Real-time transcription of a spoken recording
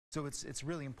So it's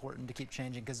really important to keep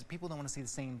changing because people don't want to see the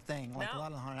same thing. Like a lot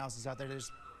of the haunted houses out there, they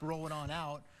just roll it on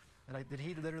out. Like, did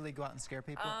he literally go out and scare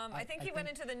people? I think he went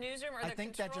into the newsroom or the control room. I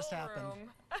think that just happened.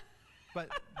 But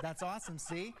that's awesome.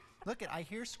 See? Look, I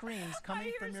hear screams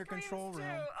coming from your control room.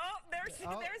 Oh, there's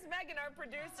Megan, our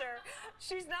producer.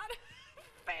 She's not a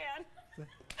fan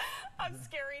of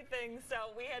scary things, so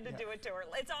we had to do it to her.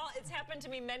 It's happened to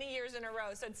me many years in a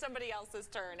row, so it's somebody else's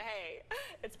turn. Hey,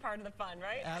 it's part of the fun,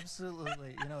 right?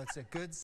 Absolutely. You know, it's a good